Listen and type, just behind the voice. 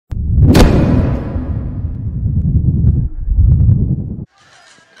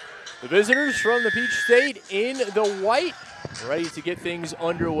visitors from the Peach State in the white, ready to get things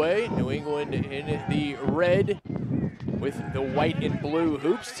underway. New England in the red with the white and blue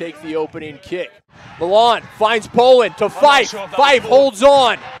hoops take the opening kick. Milan finds Poland to Fife. Fife holds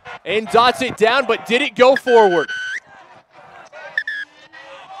on and dots it down, but did it go forward?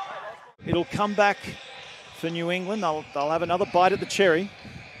 It'll come back for New England. They'll have another bite at the cherry.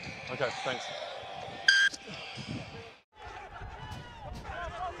 Okay, thanks.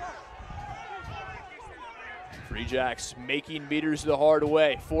 Free Jacks making meters the hard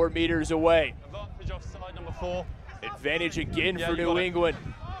way, 4 meters away. Advantage offside, number 4. Advantage again for New England.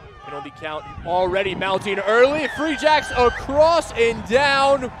 Penalty count already mounting early. Free Jacks across and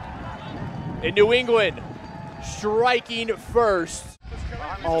down. And New England striking first.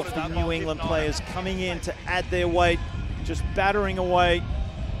 Of the New England players coming in to add their weight, just battering away.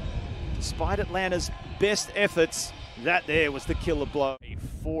 Despite Atlanta's best efforts, that there was the killer blow. A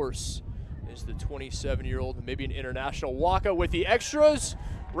force is the 27-year-old, maybe an international. Waka with the extras,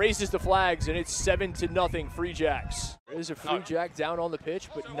 raises the flags, and it's 7-0 Free Jacks. There is a Free Jack down on the pitch,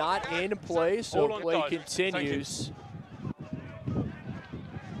 but not in play, so play continues.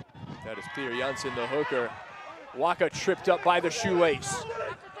 That is Peter Janssen, the hooker. Waka tripped up by the shoelace.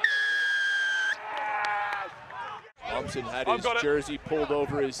 Thompson had his jersey pulled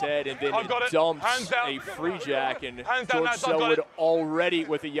over his head and then dumps a Free Jack, and George Selwood already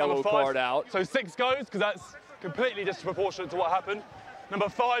with a yellow card out. So 6 goes, because that's completely disproportionate to what happened. Number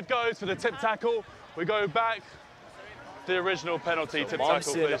 5 goes for the tip tackle. We go back to the original penalty, tip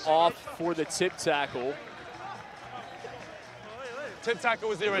tackle, please. Off for the tip tackle. Tip tackle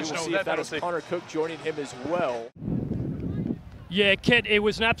was the original. We'll see if that is Connor Cook joining him as well. Yeah, Kit, it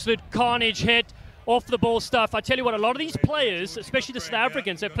was an absolute carnage hit. Off the ball stuff. I tell you what, a lot of these players, especially the South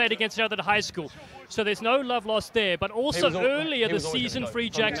Africans, have played against each other at high school. So there's no love lost there. But also earlier this season, Free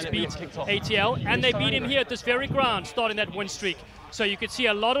Jacks beat ATL, and they beat him here at this very ground, starting that win streak. So you could see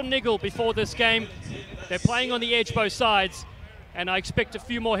a lot of niggle before this game. They're playing on the edge both sides, and I expect a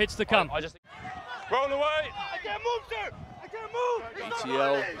few more hits to come. Roll away! I can't move, sir! I can't move!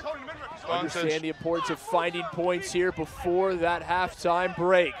 ATL understand the importance of finding points here before that halftime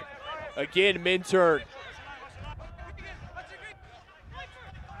break. Again, Minturn.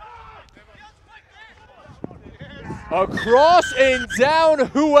 Across and down,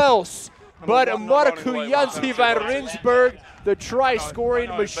 who else but Marku Jansi van Rinsberg, the try-scoring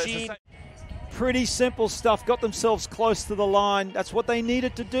machine. Pretty simple stuff. Got themselves close to the line. That's what they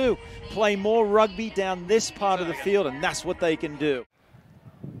needed to do. Play more rugby down this part of the field, and that's what they can do.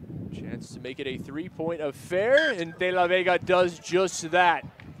 Chance to make it a 3-point affair, and De La Vega does just that.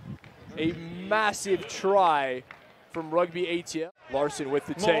 A massive try from Rugby ATL. Larson with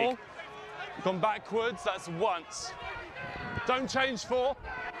the take. Gone backwards, that's once. Don't change 4.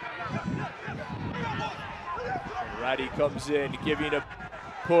 Ratty comes in, giving a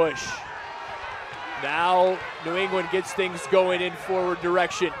push. Now New England gets things going in forward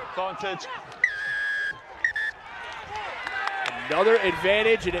direction. Advantage. Another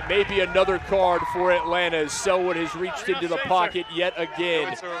advantage, and it may be another card for Atlanta as Selwood has reached into the pocket yet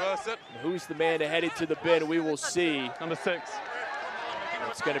again. Who's the man headed to the bin? We will see. Number 6.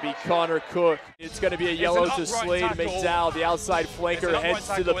 It's going to be Connor Cook. It's going to be a yellow to Slade McDowell. The outside flanker heads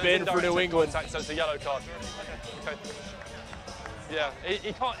to the bin for New England. So it's a yellow card. Okay. Yeah,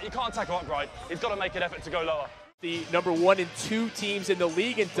 he can't tackle upright. He's got to make an effort to go lower. The number 1 and 2 teams in the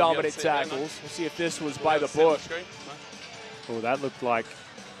league in dominant tackles. We'll see if this was by the book. Oh, that looked like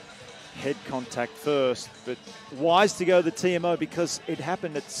head contact first, but wise to go the TMO because it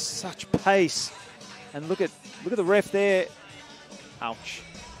happened at such pace. And look at the ref there. Ouch.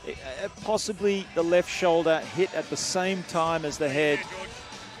 Possibly the left shoulder hit at the same time as the head.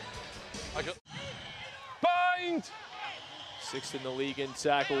 Bind! 6th in the league in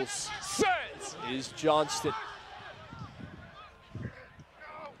tackles. Set! Is Johnston.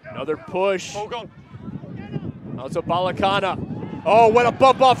 Another push. All gone. Now it's a Balakana. Oh, what a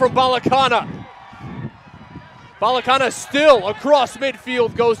bump off from Balakana. Balakana still across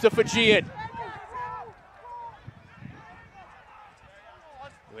midfield, goes to Fijian.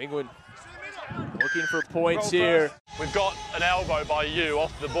 New England looking for points here. We've got an elbow by you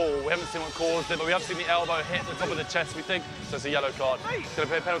off the ball. We haven't seen what caused it, but we have seen the elbow hit the top of the chest, we think. So it's a yellow card. It's going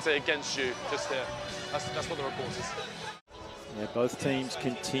to be a penalty against you, just here. That's what the report is. Yeah, both teams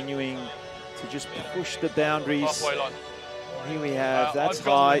continuing to just push the boundaries. Halfway line. Here we have, that's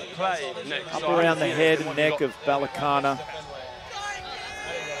high, up around the head and neck of Balakana.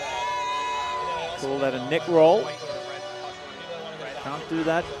 Call that a neck roll. Can't do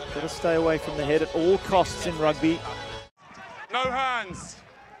that. Got to stay away from the head at all costs in rugby. No hands.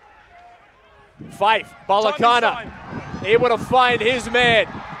 Fife, Balakana, able to find his man.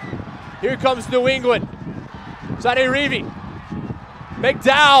 Here comes New England. Sane Reevy.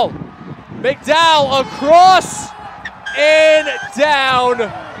 McDowell across and down.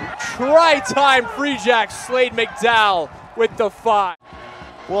 Try-time Free Jacks Slade McDowell with the 5.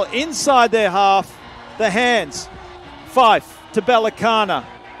 Well, inside their half, the hands. Fife to Balakana.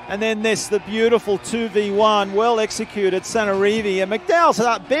 And then there's the beautiful 2v1, well executed, Sanarivi. And McDowell's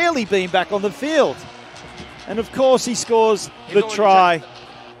barely been back on the field. And of course he scores the try.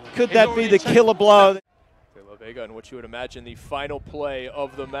 Could that be the killer blow? De La Vega in what you would imagine the final play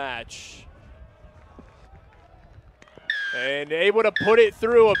of the match. And able to put it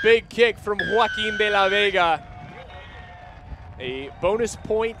through, a big kick from Joaquin De La Vega. A bonus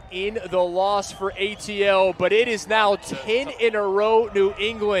point in the loss for ATL, but it is now 10 in a row, New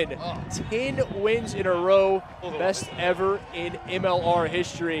England. 10 wins in a row, best ever in MLR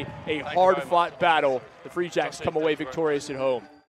history. A hard-fought battle. The Free Jacks come away victorious at home.